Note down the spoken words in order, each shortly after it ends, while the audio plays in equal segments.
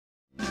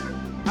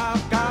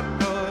I've got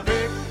the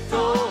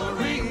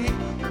victory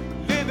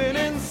living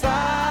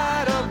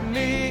inside of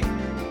me.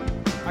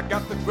 I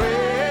got the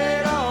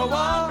greater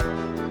one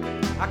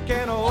I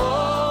can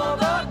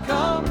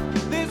overcome.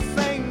 This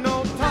ain't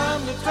no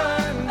time to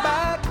turn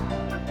back,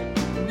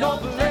 no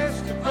place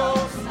to go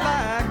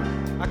slack.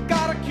 I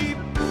gotta keep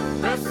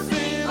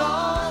pressing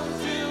on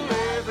till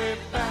every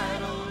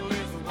battle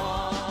is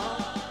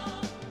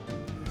won.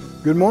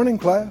 Good morning,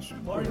 class.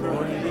 Good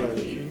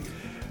morning.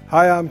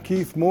 Hi, I'm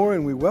Keith Moore,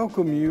 and we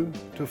welcome you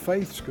to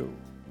Faith School.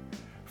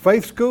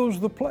 Faith School's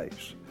the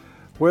place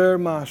where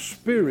my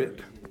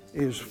spirit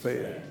is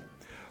fed,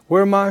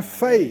 where my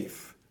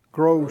faith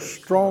grows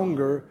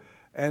stronger,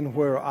 and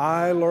where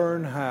I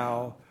learn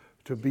how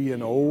to be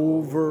an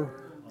overcomer.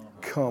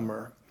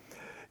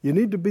 You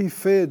need to be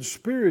fed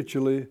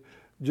spiritually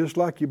just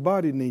like your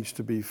body needs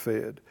to be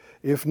fed.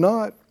 If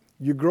not,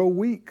 you grow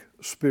weak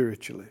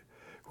spiritually.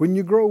 When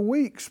you grow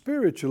weak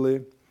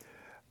spiritually,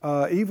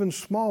 even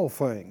small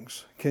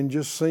things can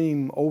just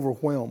seem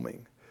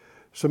overwhelming.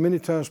 So many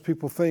times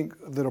people think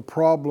that a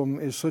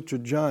problem is such a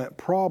giant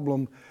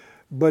problem,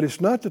 but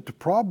it's not that the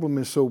problem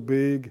is so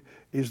big,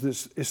 it's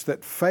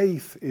that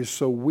faith is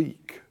so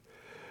weak.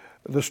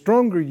 The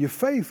stronger your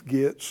faith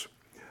gets,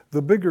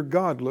 the bigger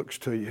God looks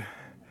to you.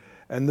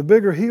 And the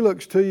bigger He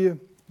looks to you,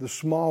 the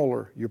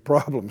smaller your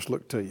problems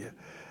look to you.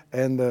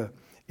 And the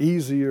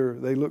easier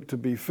they look to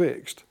be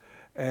fixed.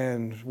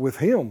 And with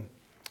Him,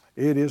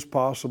 it is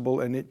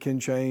possible, and it can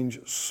change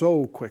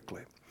so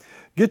quickly.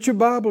 Get your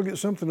Bible, get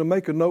something to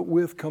make a note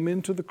with, come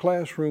into the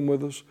classroom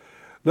with us.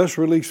 Let's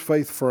release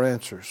faith for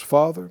answers.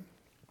 Father,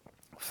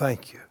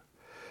 thank you.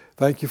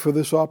 Thank you for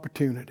this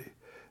opportunity.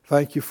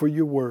 Thank you for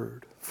your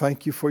word.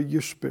 Thank you for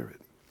your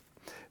spirit.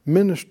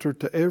 Minister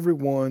to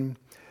everyone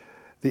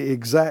the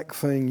exact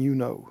thing you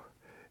know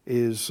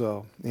is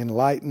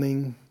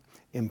enlightening,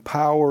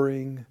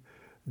 empowering,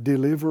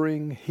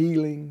 delivering,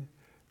 healing,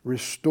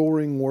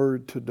 restoring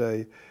word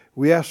today.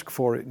 We ask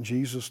for it in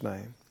Jesus'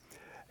 name.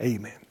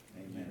 Amen.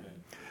 Amen.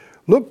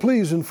 Look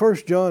please in 1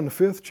 John, the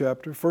 5th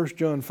chapter, 1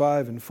 John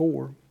 5 and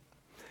 4.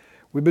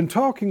 We've been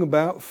talking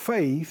about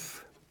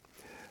faith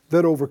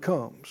that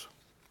overcomes.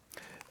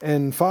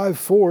 And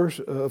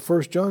 5:4,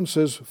 1 John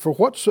says, "For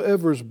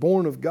whatsoever is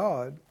born of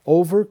God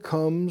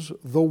overcomes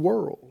the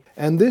world.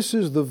 And this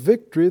is the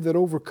victory that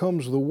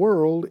overcomes the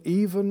world,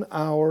 even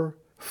our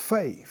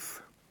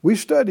faith." We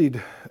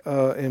studied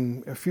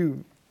in a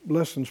few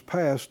lessons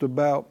past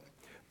about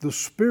the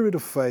spirit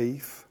of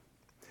faith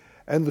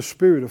and the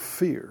spirit of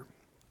fear.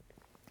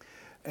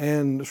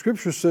 And the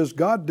Scripture says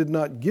God did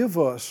not give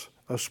us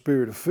a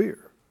spirit of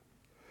fear,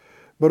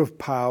 but of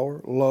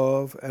power,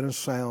 love, and a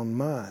sound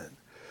mind.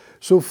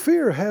 So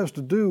fear has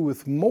to do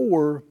with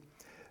more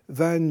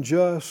than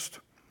just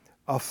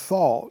a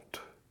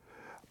thought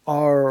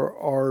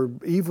or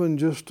even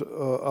just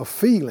a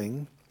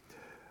feeling.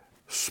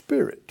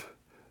 Spirit,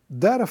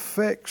 that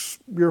affects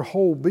your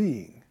whole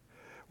being.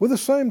 Well, the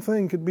same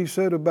thing could be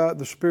said about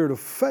the spirit of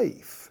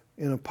faith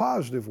in a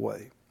positive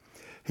way.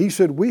 He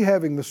said, we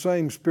having the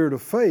same spirit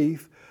of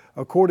faith,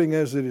 according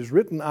as it is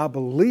written, I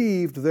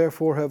believed,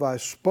 therefore have I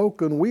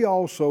spoken. We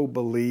also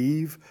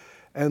believe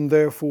and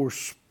therefore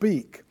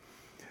speak.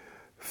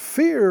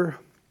 Fear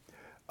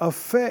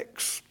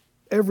affects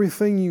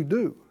everything you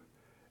do.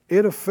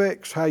 It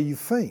affects how you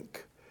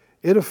think.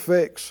 It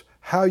affects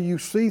how you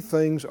see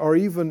things, or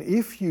even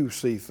if you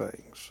see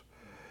things.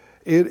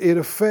 It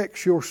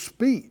affects your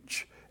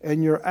speech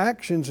and your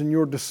actions and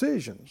your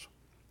decisions.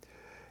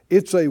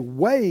 It's a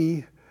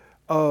way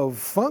of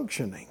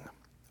functioning,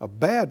 a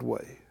bad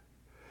way.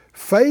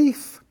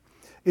 Faith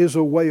is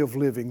a way of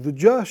living. The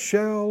just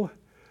shall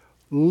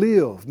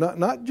live.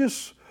 Not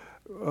just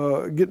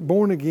get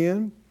born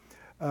again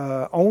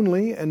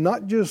only, and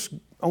not just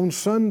on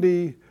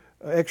Sunday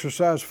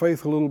exercise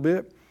faith a little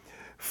bit.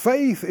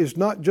 Faith is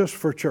not just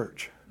for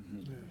church.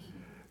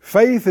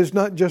 Faith is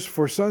not just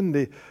for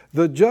Sunday.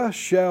 The just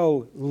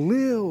shall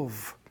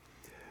live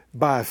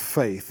by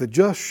faith. The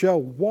just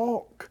shall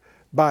walk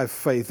by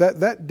faith.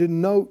 That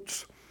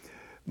denotes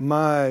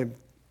my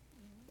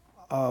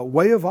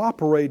way of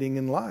operating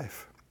in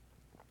life.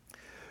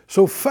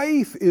 So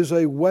faith is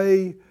a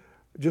way,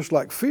 just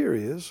like fear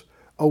is,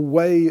 a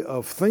way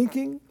of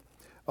thinking,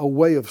 a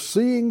way of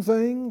seeing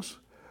things,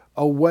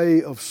 a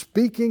way of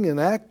speaking and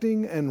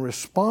acting and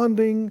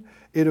responding.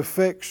 It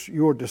affects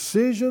your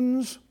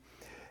decisions.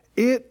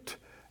 It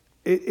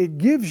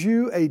gives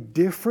you a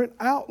different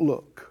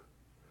outlook.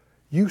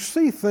 You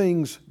see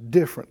things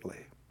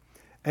differently.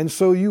 And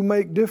so you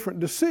make different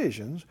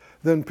decisions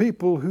than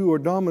people who are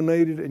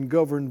dominated and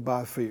governed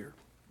by fear.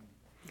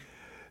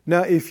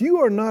 Now, if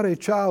you are not a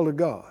child of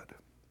God,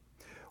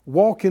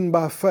 walking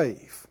by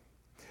faith,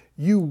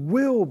 you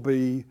will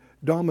be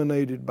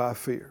dominated by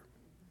fear.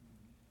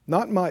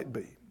 Not might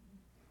be.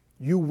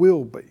 You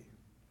will be.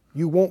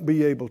 You won't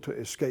be able to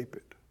escape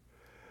it.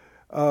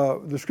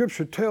 The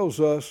Scripture tells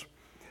us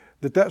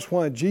that that's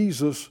why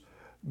Jesus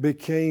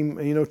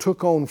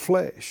took on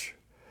flesh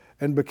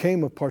and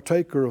became a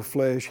partaker of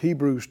flesh.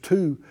 Hebrews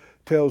 2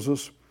 tells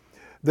us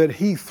that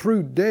He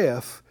through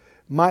death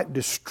might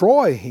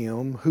destroy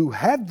him who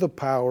had the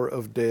power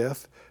of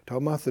death,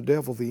 talking about the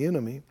devil, the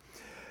enemy,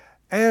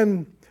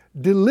 and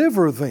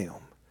deliver them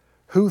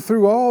who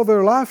through all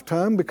their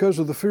lifetime, because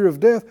of the fear of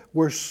death,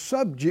 were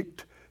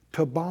subject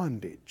to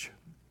bondage.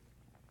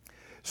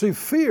 See,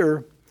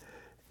 fear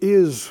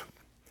is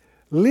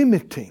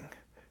limiting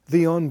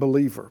the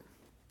unbeliever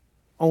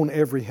on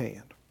every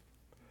hand.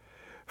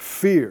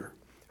 Fear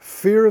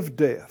of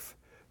death,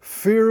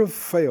 fear of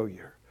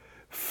failure,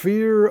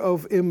 fear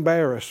of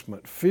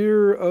embarrassment,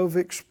 fear of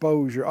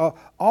exposure,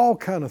 all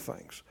kind of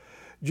things.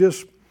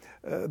 Just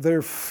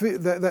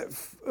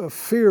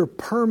fear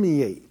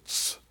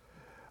permeates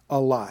a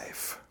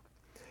life.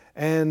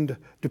 And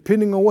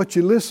depending on what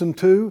you listen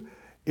to,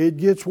 it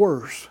gets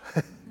worse.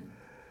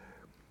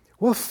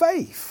 Well,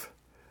 faith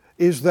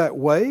is that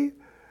way,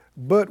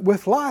 but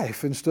with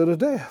life instead of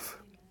death.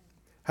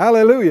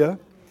 Hallelujah.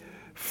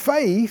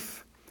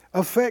 Faith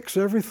affects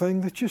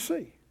everything that you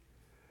see.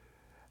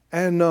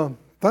 And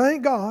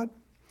thank God,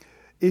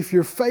 if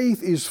your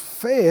faith is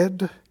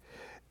fed,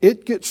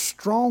 it gets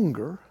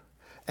stronger.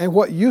 And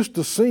what used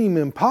to seem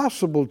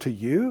impossible to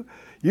you,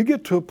 you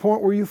get to a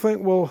point where you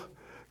think, well,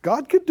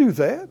 God could do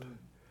that.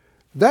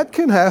 That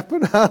can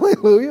happen.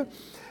 Hallelujah.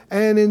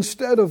 And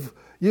instead of,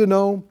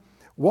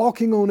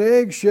 walking on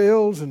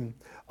eggshells and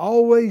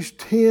always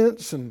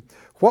tense and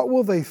what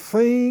will they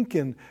think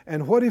and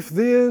what if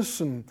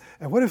this and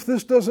what if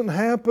this doesn't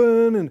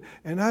happen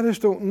and I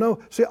just don't know.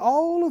 See,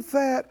 all of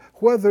that,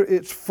 whether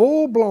it's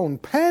full-blown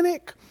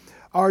panic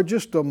or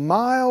just a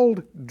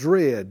mild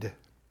dread,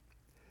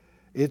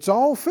 it's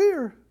all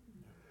fear.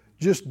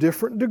 Just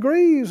different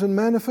degrees and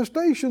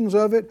manifestations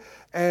of it.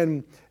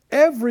 And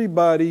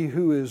everybody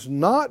who is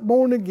not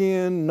born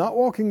again, not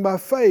walking by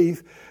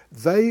faith,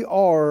 they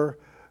are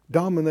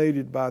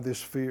dominated by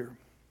this fear.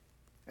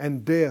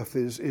 And death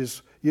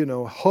is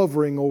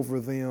hovering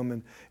over them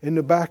and in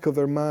the back of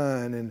their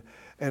mind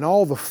and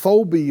all the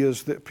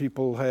phobias that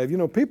people have.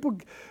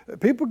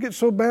 People get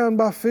so bound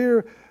by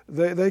fear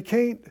they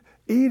can't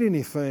eat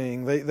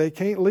anything. They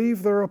can't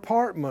leave their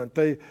apartment.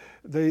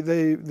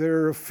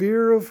 They're a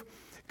fear of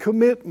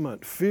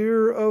commitment,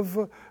 fear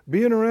of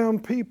being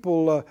around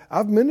people.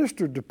 I've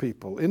ministered to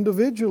people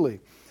individually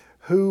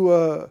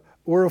who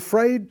were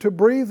afraid to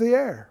breathe the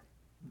air.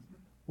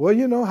 Well,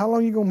 how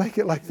long are you going to make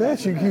it like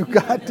that? You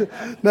got to.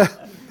 Now,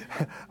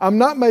 I'm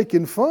not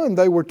making fun.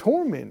 They were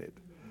tormented,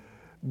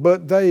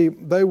 but they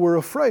were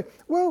afraid.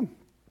 Well,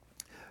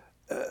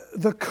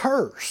 the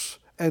curse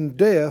and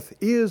death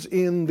is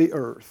in the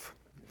earth.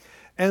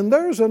 And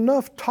there's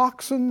enough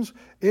toxins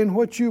in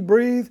what you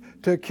breathe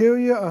to kill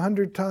you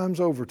 100 times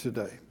over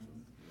today.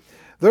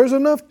 There's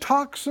enough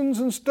toxins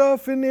and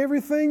stuff in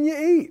everything you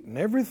eat and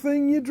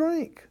everything you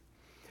drink.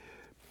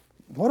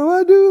 What do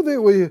I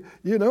do?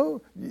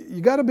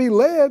 You got to be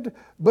led,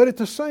 but at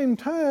the same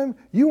time,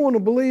 you want to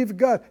believe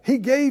God. He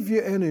gave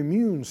you an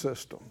immune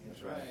system.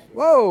 That's right.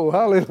 Whoa,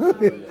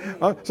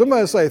 hallelujah.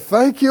 Somebody say,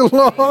 thank you,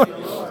 Lord,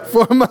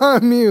 for my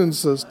immune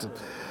system.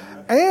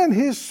 And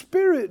His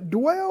Spirit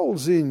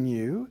dwells in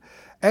you.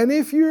 And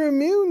if your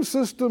immune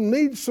system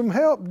needs some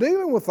help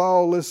dealing with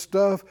all this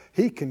stuff,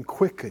 He can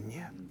quicken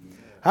you.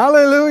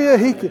 Hallelujah.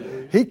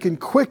 He can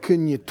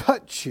quicken you,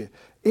 touch you,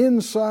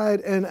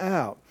 inside and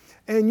out.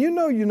 And you're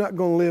not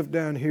going to live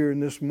down here in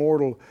this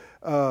mortal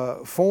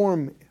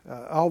form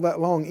all that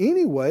long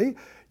anyway.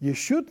 You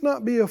should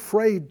not be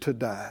afraid to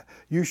die.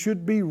 You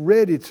should be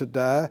ready to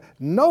die,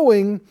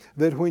 knowing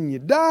that when you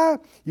die,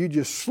 you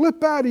just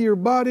slip out of your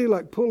body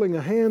like pulling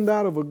a hand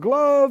out of a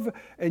glove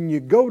and you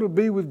go to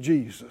be with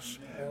Jesus,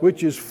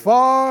 which is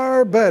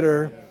far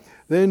better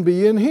than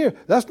being here.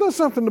 That's not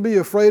something to be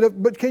afraid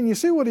of, but can you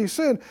see what He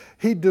said?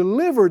 He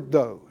delivered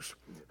those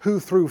who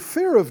through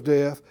fear of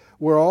death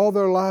were all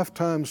their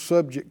lifetime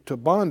subject to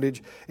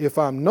bondage. If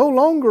I'm no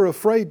longer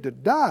afraid to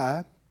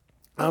die,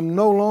 I'm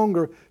no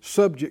longer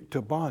subject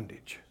to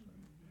bondage.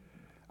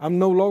 I'm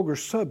no longer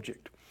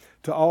subject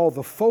to all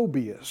the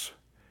phobias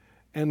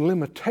and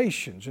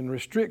limitations and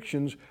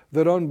restrictions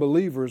that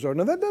unbelievers are.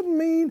 Now, that doesn't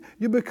mean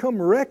you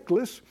become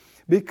reckless,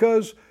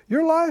 because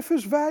your life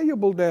is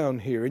valuable down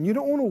here and you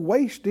don't want to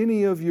waste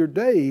any of your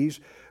days,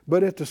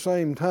 but at the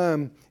same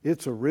time,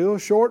 it's a real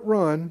short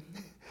run.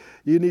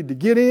 You need to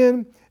get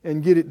in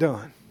and get it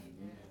done.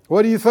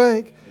 What do you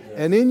think? Yes.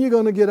 And then you're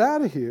going to get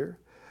out of here.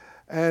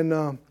 And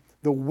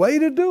the way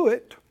to do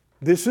it,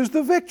 this is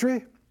the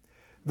victory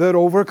that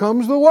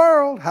overcomes the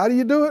world. How do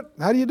you do it?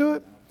 How do you do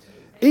it?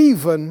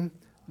 Even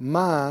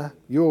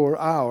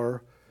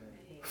our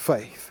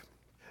faith.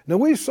 Now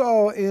we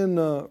saw in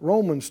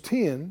Romans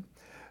 10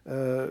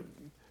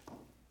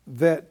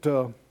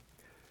 that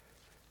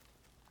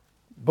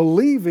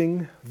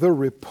believing the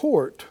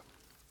report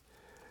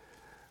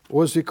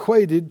was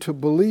equated to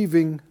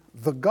believing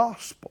the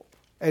gospel.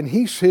 And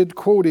he said,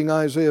 quoting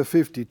Isaiah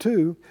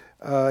 52,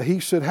 he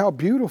said, how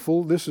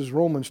beautiful, this is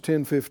Romans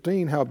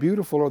 10:15, how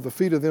beautiful are the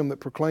feet of them that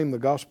proclaim the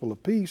gospel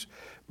of peace,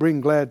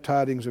 bring glad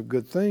tidings of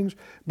good things,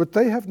 but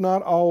they have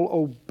not all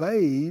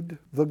obeyed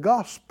the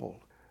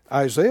gospel.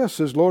 Isaiah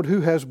says, Lord,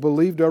 who has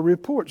believed our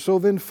report? So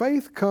then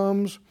faith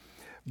comes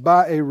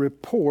by a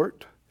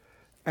report,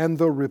 and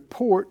the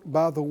report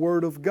by the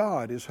word of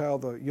God, is how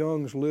the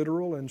Young's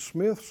literal and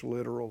Smith's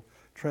literal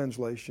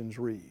translations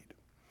read.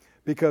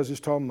 Because it's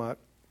talking about,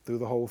 through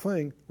the whole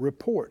thing,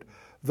 report.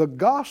 The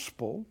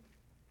gospel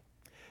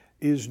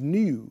is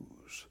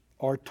news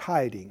or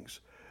tidings,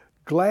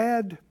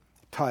 glad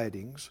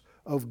tidings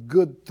of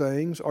good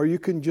things, or you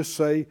can just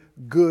say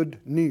good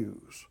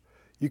news.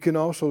 You can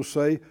also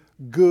say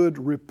good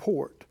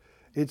report.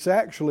 It's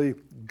actually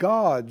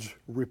God's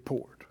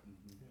report,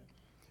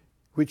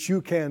 which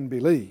you can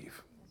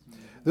believe.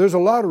 There's a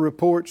lot of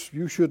reports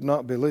you should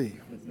not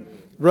believe,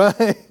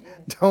 right?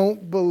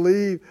 Don't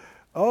believe,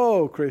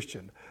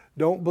 Christian,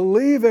 don't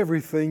believe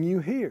everything you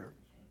hear.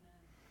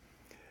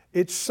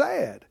 It's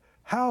sad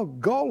how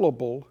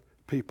gullible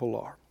people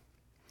are,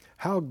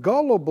 how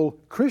gullible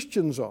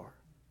Christians are.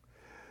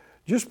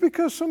 Just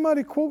because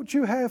somebody quotes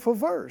you half a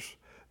verse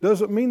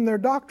doesn't mean their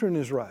doctrine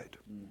is right,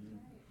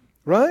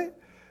 right?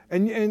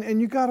 And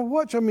you got to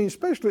watch. I mean,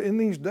 especially in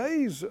these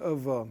days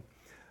of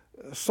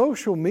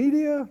social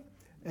media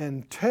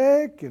and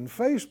tech and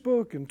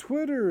Facebook and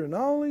Twitter and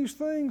all these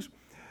things,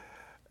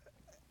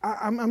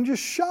 I'm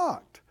just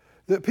shocked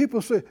that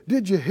people say,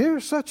 "Did you hear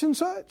such and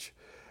such?"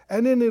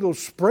 And then it'll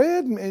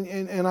spread,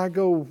 and I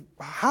go,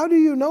 "How do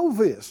you know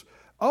this?"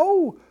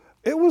 "Oh,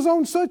 it was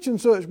on such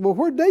and such." Well,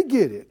 where'd they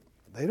get it?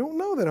 They don't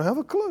know. They don't have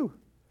a clue.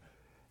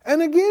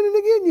 And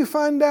again you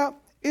find out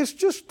it's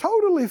just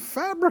totally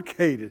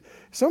fabricated.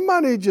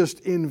 Somebody just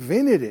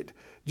invented it,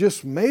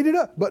 just made it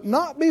up, but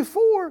not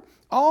before.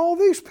 All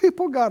these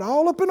people got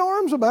all up in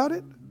arms about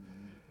it,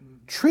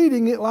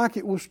 treating it like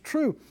it was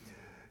true.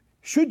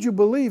 Should you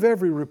believe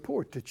every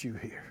report that you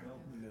hear?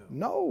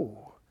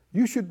 No.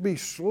 You should be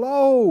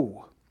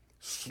slow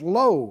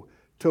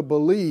to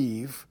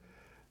believe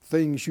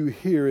things you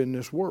hear in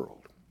this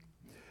world.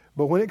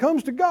 But when it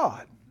comes to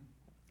God,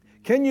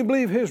 can you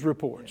believe His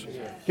reports?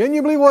 Can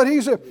you believe what He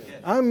said?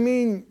 I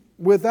mean,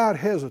 without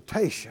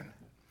hesitation,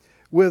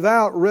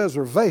 without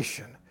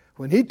reservation.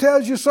 When He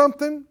tells you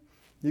something,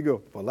 you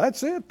go, "Well,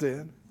 that's it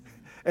then."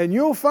 And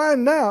you'll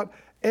find out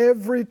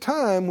every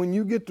time when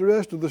you get the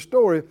rest of the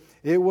story,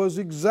 it was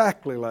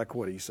exactly like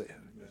what He said.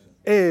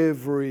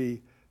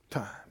 Every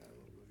time.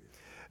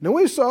 Now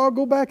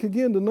go back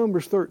again to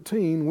Numbers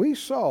 13, we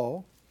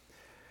saw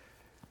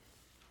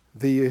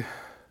an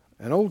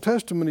Old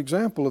Testament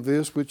example of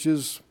this, which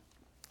is,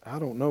 I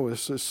don't know,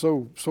 it's just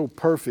so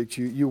perfect.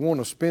 You want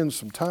to spend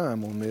some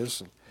time on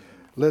this and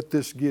let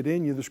this get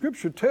in you. The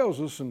Scripture tells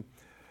us in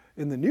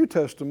the New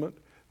Testament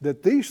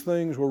that these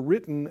things were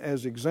written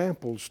as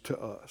examples to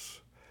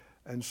us.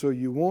 And so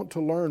you want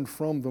to learn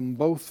from them,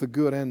 both the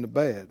good and the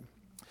bad.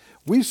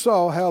 We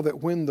saw how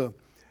that when the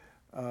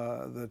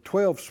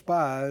 12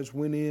 spies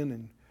went in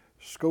and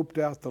scoped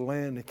out the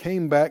land, they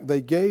came back,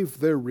 they gave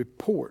their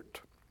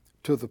report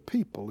to the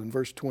people in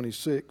verse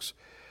 26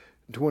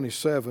 and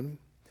 27.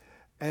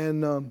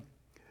 And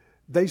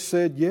they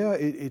said, yeah,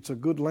 it's a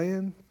good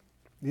land,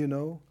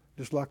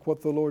 just like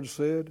what the Lord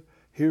said.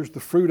 Here's the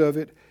fruit of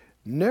it.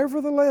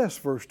 Nevertheless,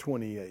 verse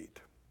 28,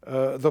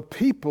 the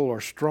people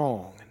are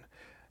strong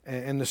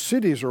and the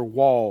cities are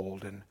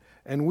walled.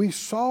 And we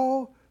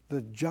saw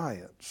the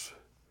giants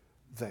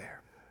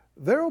there.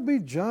 There will be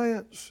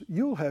giants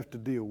you'll have to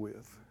deal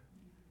with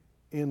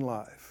in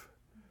life.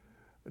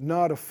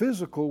 Not a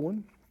physical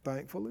one,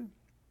 thankfully,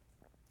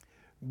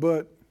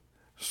 but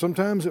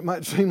sometimes it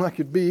might seem like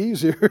it'd be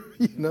easier,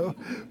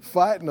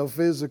 fighting a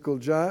physical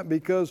giant,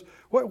 because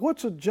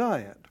what's a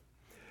giant?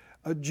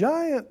 A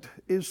giant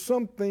is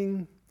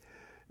something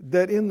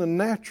that in the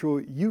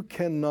natural you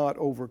cannot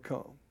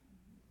overcome.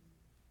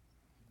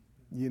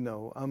 In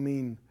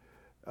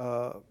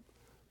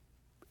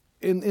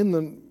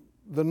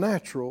the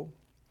natural,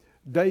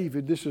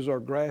 David, this is our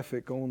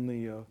graphic on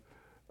the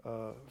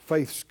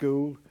Faith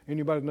School.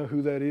 Anybody know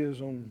who that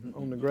is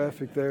on the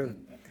graphic there?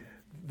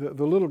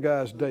 The little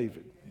guy is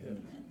David.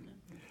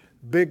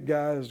 Big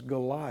guy is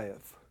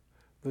Goliath,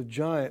 the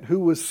giant, who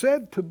was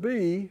said to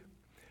be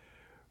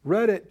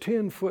right at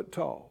 10 foot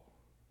tall.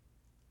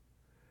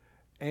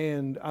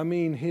 And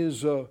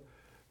his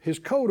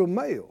coat of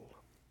mail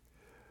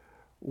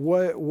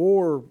it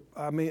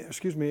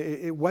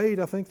weighed,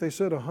 I think they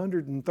said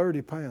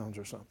 130 pounds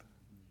or something.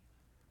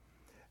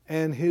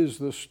 And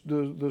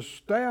the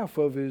staff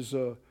of his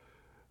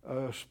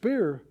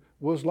spear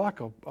was like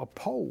a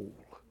pole,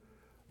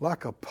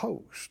 like a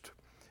post.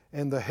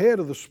 And the head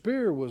of the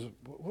spear was,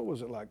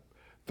 like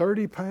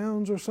 30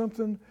 pounds or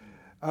something?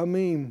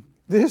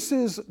 This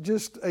is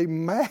just a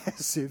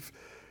massive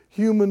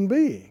human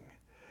being.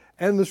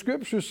 And the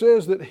Scripture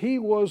says that he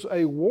was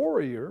a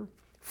warrior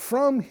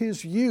from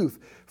his youth.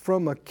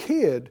 From a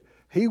kid,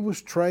 he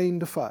was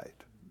trained to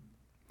fight.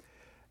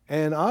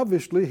 And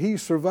obviously, he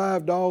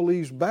survived all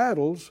these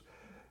battles.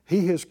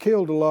 He has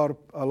killed a lot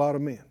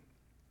of men.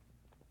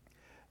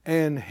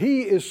 And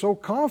he is so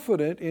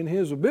confident in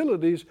his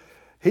abilities,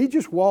 he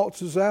just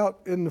waltzes out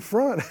in the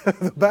front of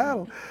the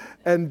battle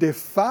and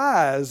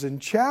defies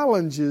and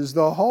challenges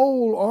the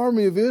whole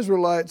army of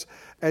Israelites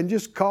and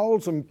just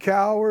calls them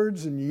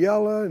cowards and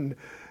yelling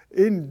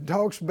and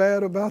talks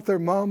bad about their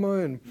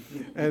mama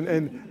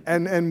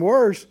and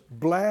worse,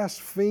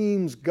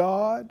 blasphemes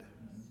God.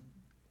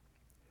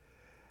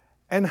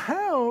 And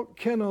how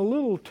can a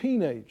little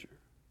teenager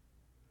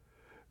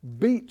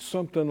beat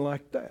something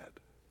like that?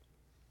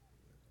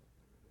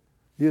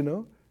 You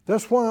know,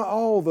 that's why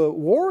all the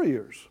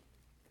warriors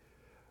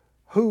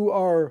who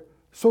are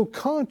so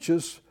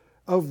conscious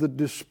of the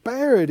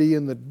disparity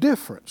and the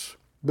difference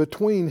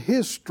between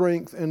his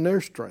strength and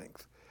their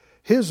strength,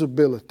 his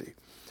ability.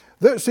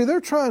 They're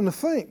trying to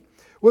think,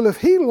 well, if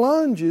he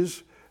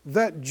lunges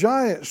that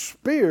giant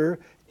spear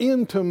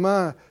into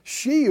my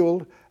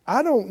shield,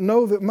 I don't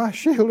know that my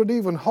shield would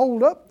even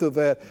hold up to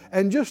that.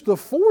 And just the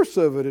force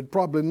of it would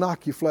probably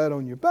knock you flat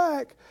on your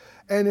back.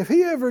 And if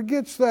he ever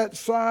gets that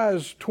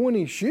size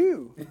 20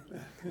 shoe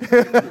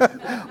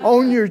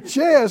on your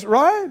chest,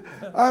 right?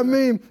 I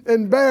mean,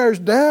 and bears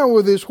down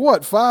with his,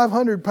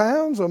 500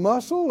 pounds of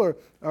muscle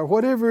or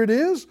whatever it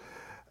is.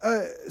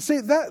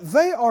 See, that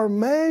they are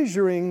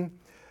measuring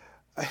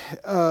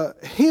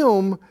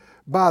him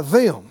by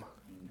them.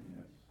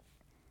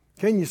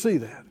 Can you see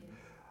that?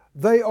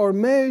 They are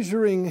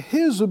measuring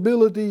his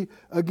ability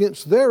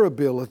against their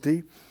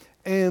ability,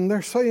 and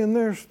they're saying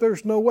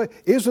there's no way.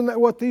 Isn't that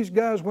what these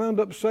guys wound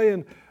up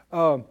saying?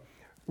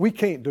 We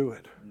can't do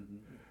it.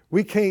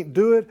 We can't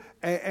do it.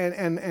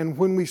 And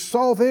when we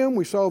saw them,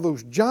 we saw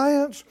those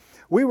giants,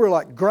 we were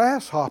like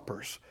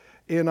grasshoppers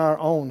in our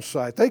own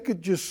sight. They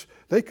could just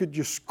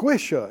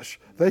squish us.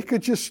 They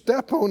could just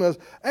step on us.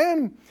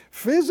 And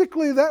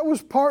physically that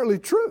was partly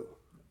true.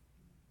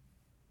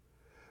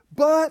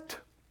 But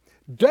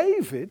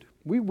David,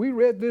 we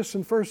read this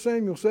in 1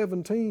 Samuel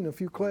 17 a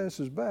few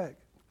classes back.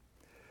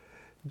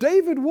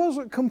 David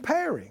wasn't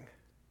comparing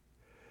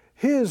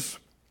his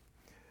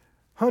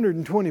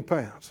 120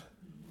 pounds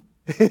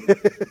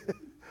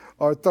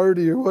or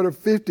 30 or whatever,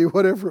 50,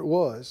 whatever it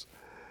was.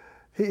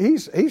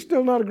 He's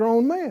still not a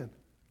grown man.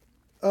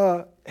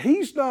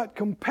 He's not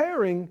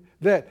comparing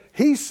that.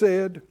 He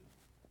said,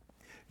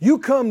 you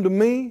come to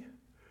me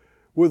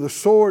with a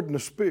sword and a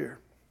spear,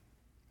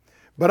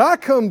 but I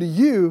come to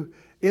you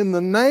in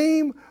the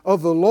name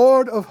of the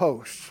Lord of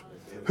hosts,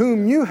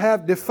 whom you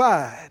have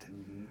defied.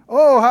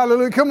 Oh,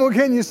 hallelujah. Come on,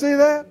 can you see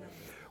that?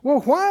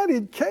 Well, why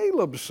did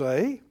Caleb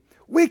say,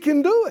 we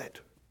can do it?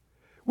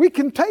 We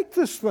can take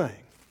this thing.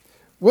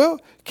 Well,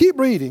 keep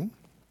reading.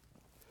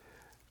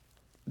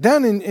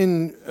 Down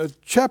in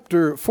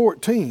chapter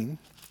 14,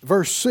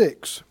 verse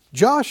 6,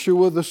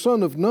 Joshua the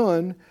son of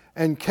Nun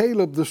and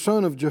Caleb the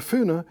son of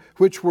Jephunneh,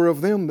 which were of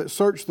them that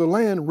searched the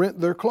land, rent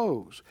their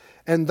clothes.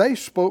 And they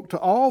spoke to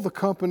all the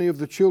company of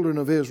the children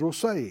of Israel,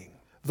 saying,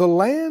 the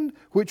land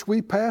which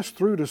we passed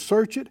through to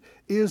search it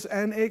is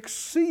an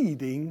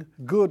exceeding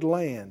good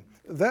land.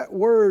 That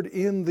word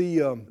in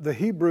the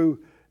Hebrew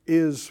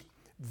is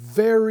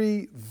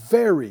very,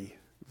 very,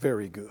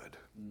 very good.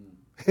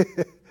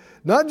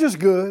 Not just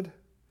good,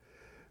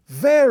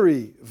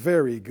 very,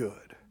 very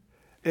good.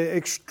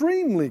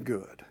 Extremely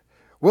good.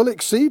 Well,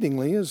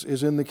 exceedingly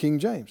is in the King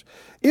James.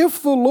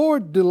 If the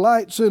Lord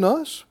delights in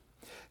us,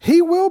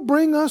 He will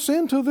bring us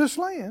into this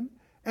land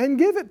and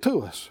give it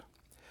to us.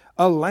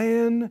 A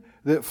land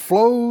that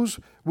flows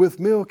with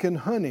milk and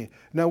honey.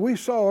 Now we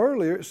saw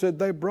earlier, it said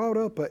they brought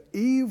up an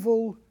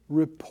evil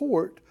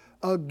report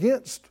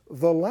against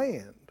the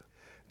land.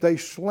 They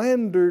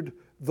slandered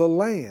the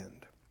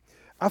land.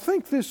 I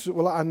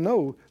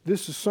know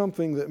this is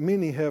something that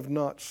many have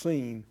not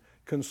seen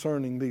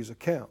concerning these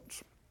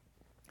accounts.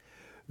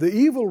 The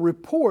evil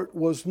report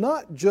was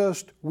not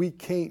just, we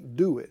can't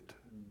do it.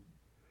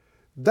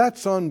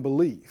 That's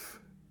unbelief.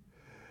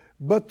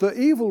 But the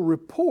evil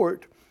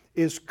report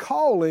is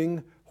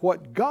calling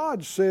what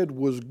God said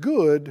was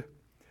good,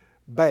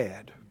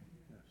 bad.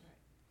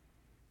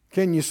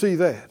 Can you see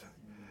that?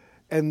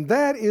 And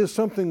that is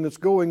something that's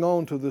going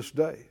on to this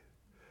day.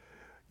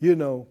 You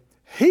know,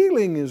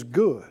 healing is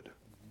good.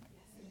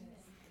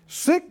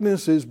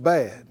 Sickness is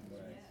bad.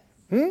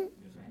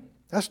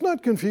 That's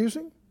not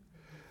confusing.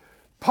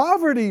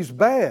 Poverty's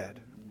bad.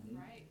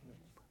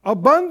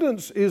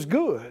 Abundance is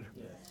good.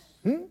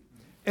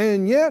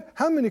 And yet,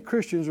 how many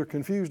Christians are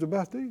confused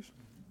about these?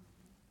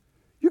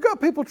 You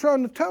got people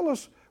trying to tell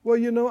us, well,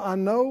 I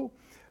know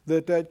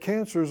that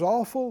cancer is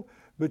awful,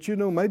 but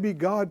maybe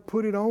God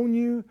put it on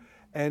you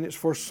and it's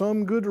for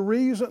some good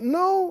reason.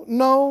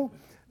 No.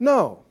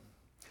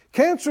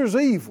 Cancer's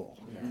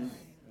evil.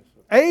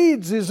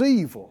 AIDS is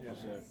evil.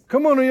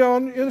 Come on,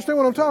 y'all, you understand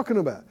what I'm talking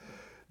about?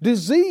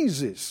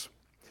 Diseases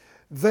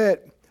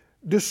that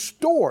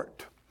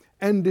distort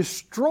and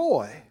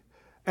destroy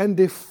and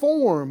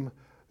deform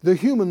the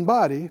human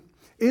body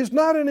is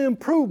not an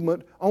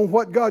improvement on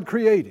what God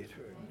created.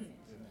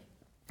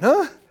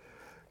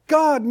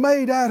 God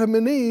made Adam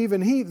and Eve,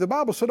 and the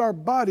Bible said our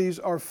bodies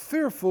are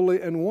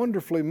fearfully and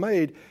wonderfully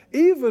made.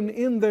 Even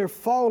in their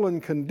fallen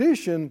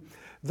condition,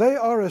 they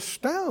are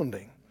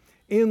astounding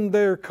in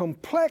their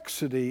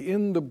complexity,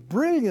 in the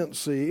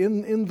brilliancy,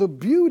 in the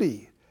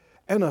beauty.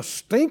 And a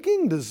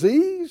stinking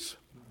disease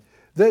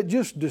that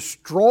just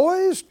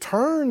destroys,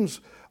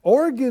 turns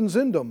organs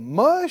into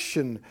mush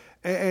and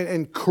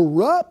and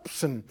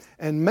corrupts and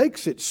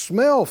makes it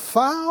smell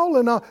foul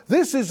and all.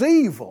 This is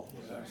evil.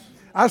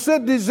 I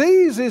said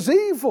disease is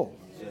evil.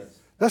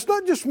 That's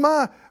not just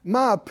my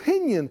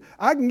opinion.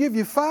 I can give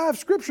you 5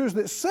 scriptures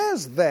that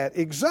says that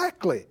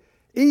exactly.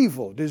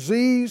 Evil,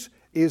 disease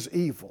is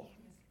evil.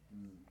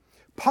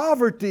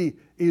 Poverty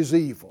is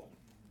evil.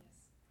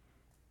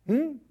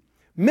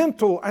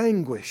 Mental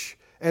anguish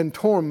and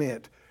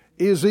torment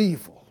is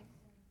evil.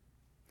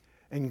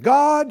 And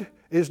God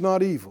is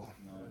not evil.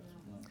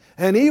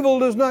 And evil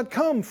does not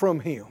come from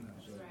Him.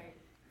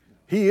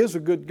 He is a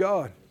good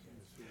God.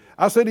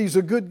 I said He's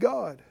a good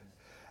God.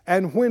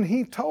 And when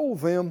He told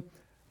them,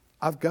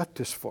 I've got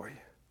this for you,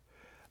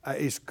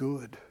 it's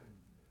good.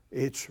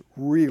 It's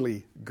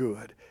really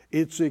good.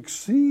 It's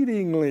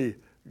exceedingly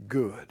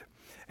good.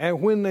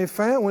 And when they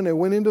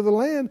went into the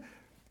land,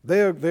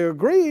 they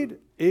agreed,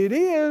 it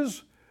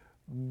is,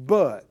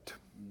 but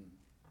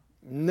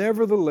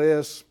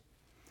nevertheless,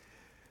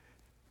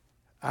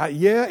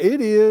 yeah,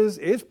 it is.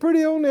 It's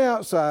pretty on the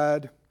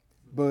outside,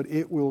 but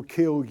it will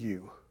kill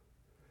you.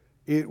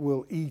 It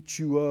will eat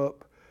you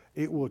up.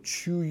 It will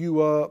chew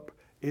you up.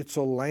 It's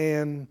a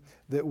land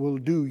that will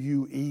do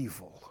you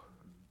evil.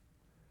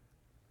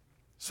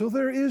 So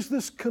there is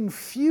this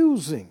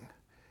confusing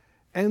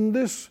and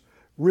this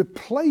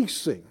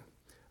replacing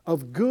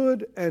of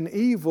good and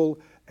evil,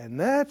 and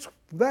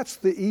that's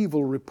the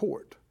evil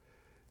report.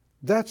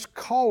 That's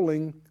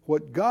calling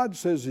what God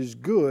says is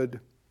good,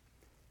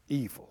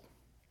 evil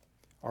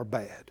or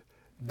bad.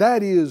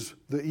 That is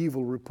the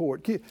evil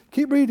report.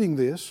 Keep reading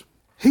this.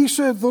 He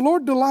said, the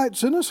Lord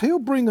delights in us. He'll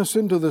bring us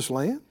into this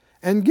land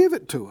and give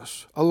it to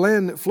us, a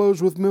land that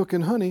flows with milk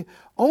and honey.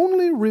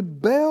 Only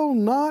rebel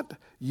not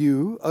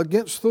you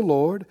against the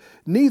Lord,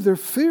 neither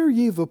fear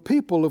ye the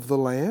people of the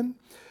land,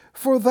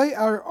 for they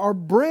are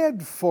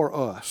bread for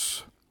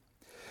us.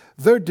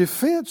 Their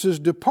defense is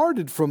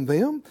departed from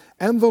them,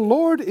 and the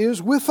Lord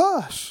is with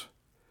us.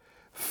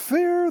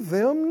 Fear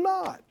them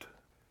not.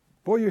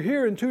 Boy, you're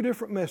hearing 2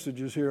 different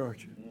messages here,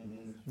 aren't you?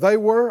 They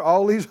were,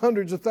 all these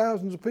hundreds of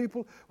thousands of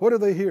people, what are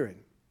they hearing?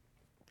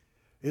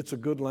 It's a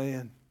good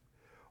land.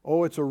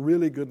 Oh, it's a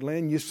really good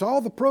land. You saw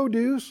the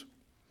produce.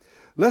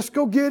 Let's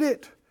go get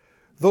it.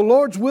 The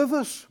Lord's with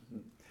us.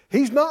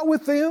 He's not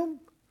with them.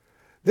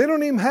 They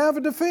don't even have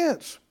a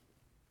defense.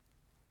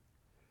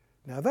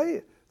 Now,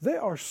 they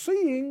are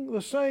seeing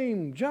the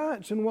same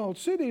giants in walled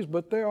cities,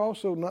 but they're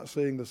also not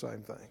seeing the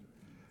same thing.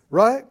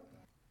 Right?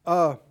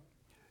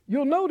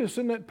 You'll notice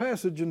in that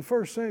passage in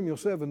 1 Samuel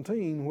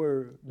 17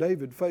 where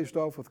David faced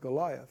off with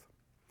Goliath,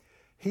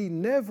 he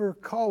never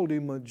called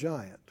him a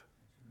giant.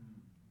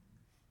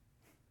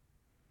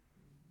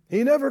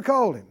 He never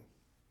called him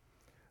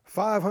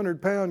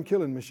 500-pound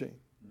killing machine.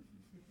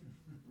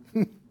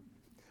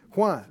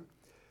 Why?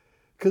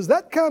 Because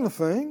that kind of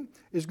thing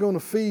is going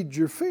to feed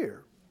your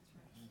fear.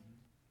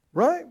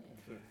 Right?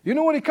 You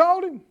know what he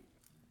called him?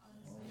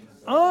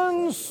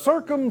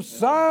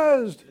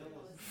 Uncircumcised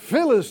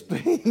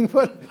Philistine.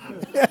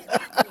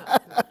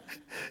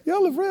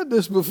 Y'all have read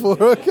this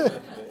before, okay?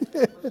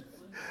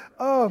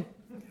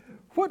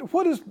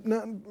 What is,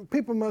 now,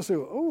 people must say,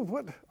 oh,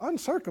 what,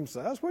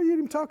 uncircumcised? What are you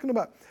even talking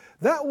about?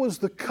 That was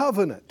the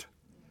covenant,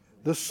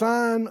 the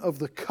sign of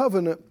the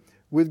covenant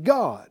with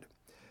God.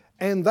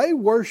 And they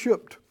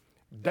worshiped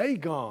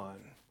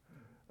Dagon,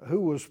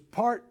 who was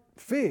part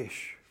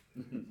fish,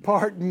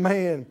 part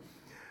man.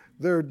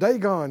 They're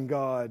Dagon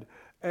god.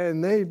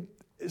 And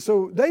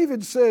so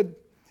David said,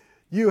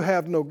 you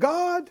have no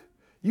God,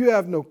 you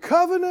have no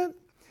covenant,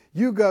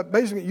 you got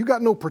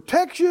no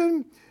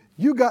protection,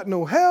 you got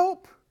no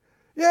help.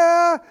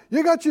 Yeah,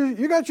 you got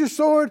your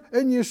sword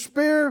and your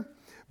spear,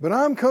 but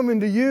I'm coming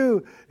to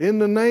you in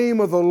the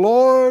name of the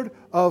Lord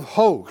of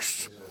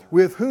hosts,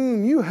 with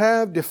whom you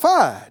have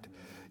defied.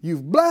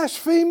 You've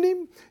blasphemed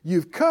him,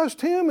 you've cussed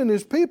him and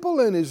his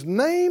people and his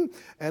name,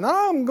 and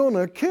I'm going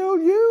to kill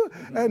you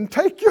and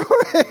take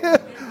your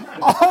head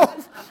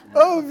off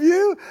of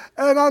you.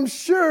 And I'm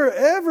sure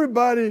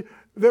everybody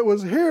that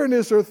was hearing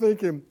this are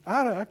thinking,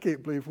 I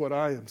can't believe what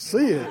I am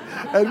seeing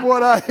and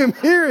what I am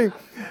hearing.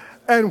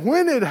 And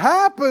when it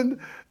happened,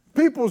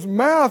 people's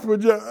mouth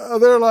would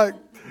they're like,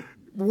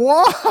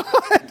 what?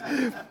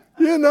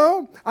 You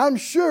know, I'm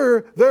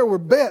sure there were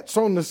bets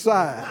on the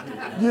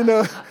side. You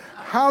know,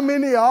 how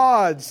many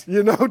odds,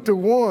 to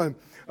 1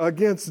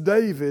 against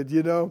David,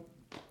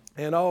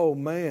 And oh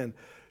man,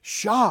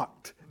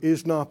 shocked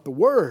is not the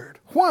word.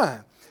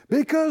 Why?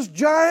 Because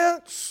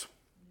giants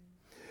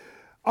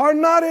are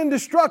not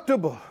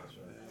indestructible.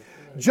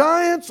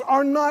 Giants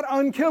are not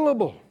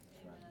unkillable.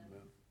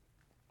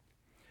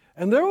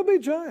 And there will be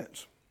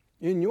giants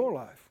in your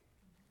life.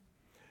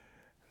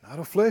 Not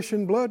a flesh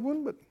and blood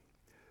one, but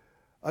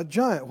a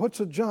giant.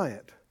 What's a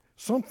giant?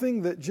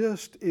 Something that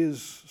just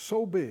is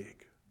so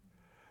big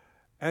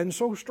and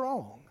so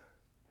strong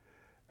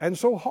and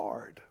so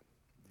hard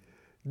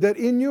that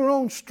in your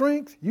own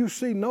strength you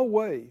see no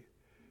way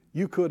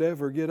you could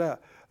ever get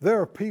out. There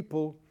are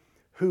people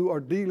who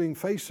are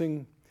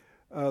facing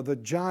the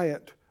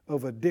giant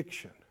of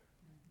addiction.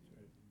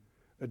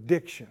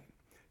 Addiction.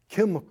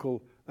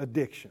 chemical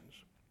addictions.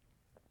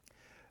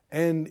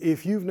 And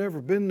if you've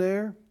never been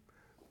there,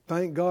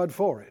 thank God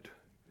for it.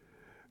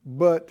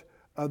 But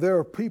there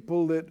are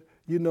people that,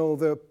 you know,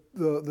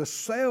 the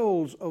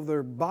cells of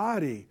their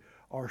body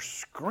are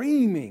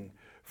screaming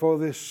for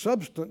this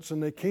substance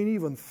and they can't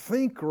even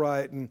think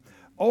right. And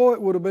oh,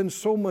 it would have been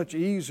so much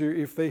easier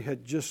if they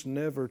had just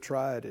never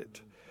tried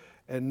it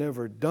and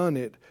never done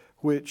it,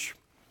 which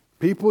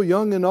people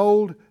young and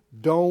old,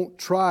 don't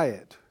try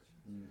it.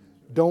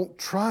 Don't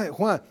try it.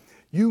 Why?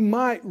 You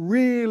might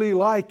really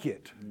like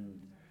it.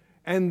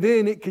 And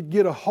then it could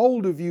get a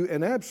hold of you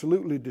and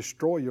absolutely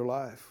destroy your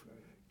life.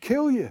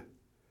 Kill you.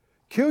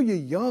 Kill you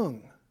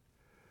young.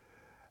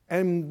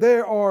 And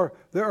there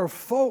are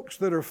folks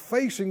that are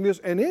facing this,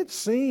 and it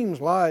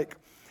seems like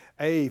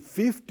a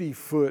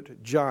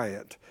 50-foot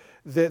giant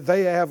that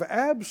they have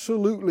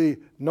absolutely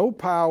no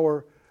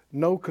power,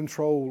 no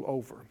control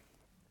over.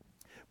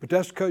 But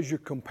that's because you're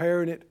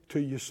comparing it to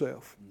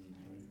yourself.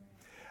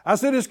 I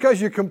said it's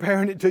because you're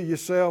comparing it to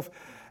yourself.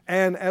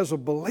 And as a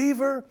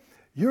believer,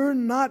 you're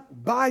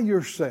not by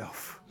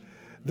yourself.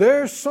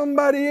 There's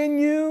somebody in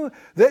you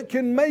that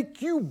can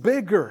make you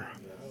bigger.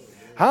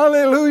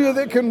 Hallelujah,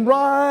 that can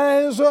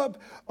rise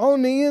up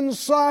on the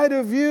inside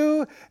of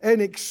you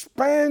and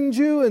expand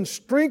you and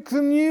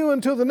strengthen you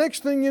until the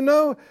next thing you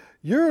know,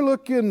 you're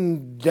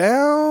looking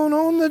down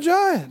on the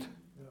giant.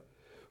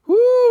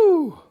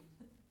 Woo!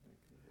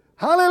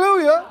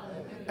 Hallelujah.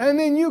 And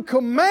then you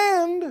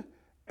command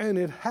and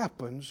it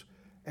happens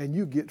and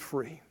you get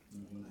free.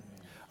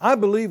 I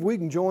believe we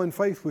can join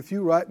faith with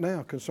you right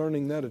now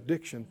concerning that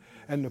addiction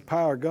and the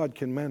power God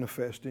can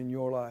manifest in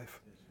your life.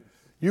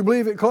 You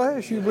believe it,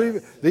 class? You believe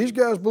it? These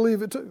guys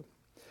believe it too.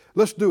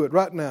 Let's do it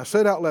right now.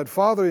 Say it out loud.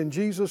 Father, in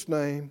Jesus'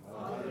 name,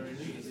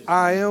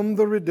 I am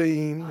the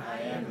redeemed.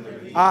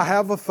 I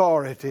have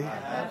authority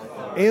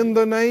in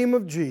the name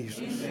of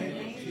Jesus.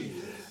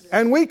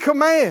 And we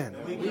command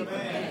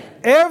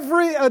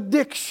every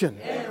addiction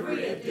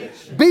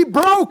be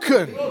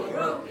broken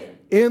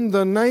in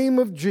the name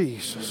of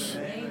Jesus.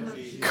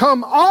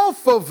 Come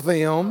off of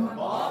them.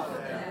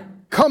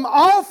 Come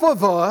off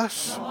of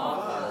us.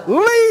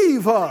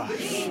 Leave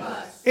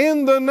us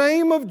in the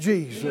name of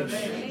Jesus.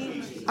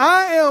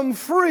 I am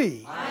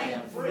free.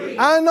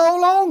 I no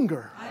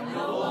longer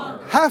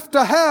have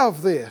to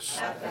have this.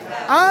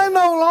 I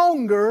no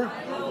longer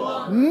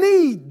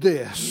need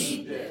this.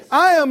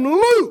 I am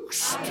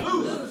loosed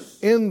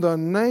in the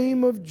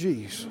name of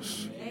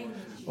Jesus.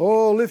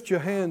 Oh, lift your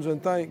hands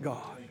and thank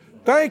God.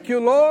 Thank you,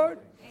 Lord.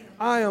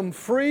 I am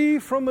free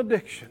from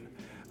addiction.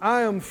 I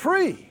am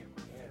free.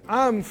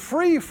 I'm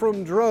free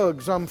from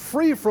drugs. I'm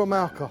free from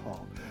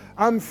alcohol.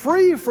 I'm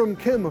free from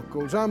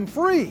chemicals. I'm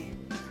free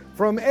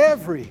from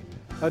every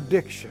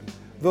addiction.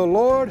 The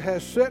Lord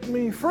has set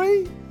me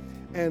free,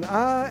 and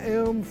I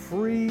am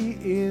free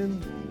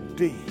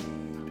indeed.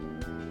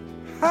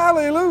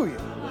 Hallelujah.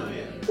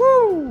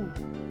 Woo!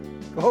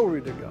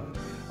 Glory to God.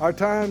 Our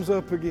time's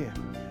up again.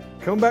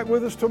 Come back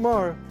with us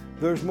tomorrow.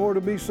 There's more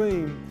to be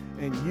seen,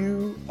 and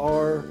you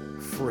are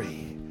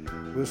free.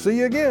 We'll see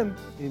you again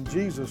in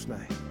Jesus'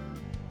 name.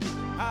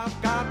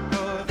 I've got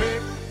the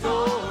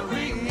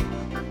victory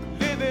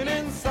living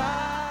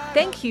inside.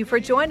 Thank you for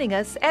joining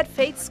us at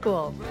Faith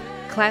School.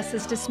 Class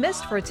is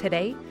dismissed for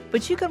today,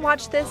 but you can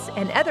watch this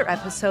and other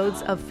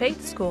episodes of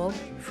Faith School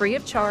free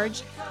of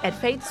charge at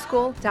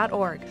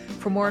faithschool.org.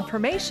 For more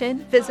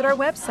information, visit our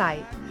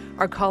website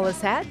or call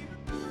us at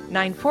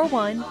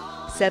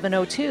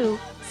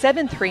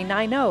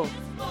 941-702-7390.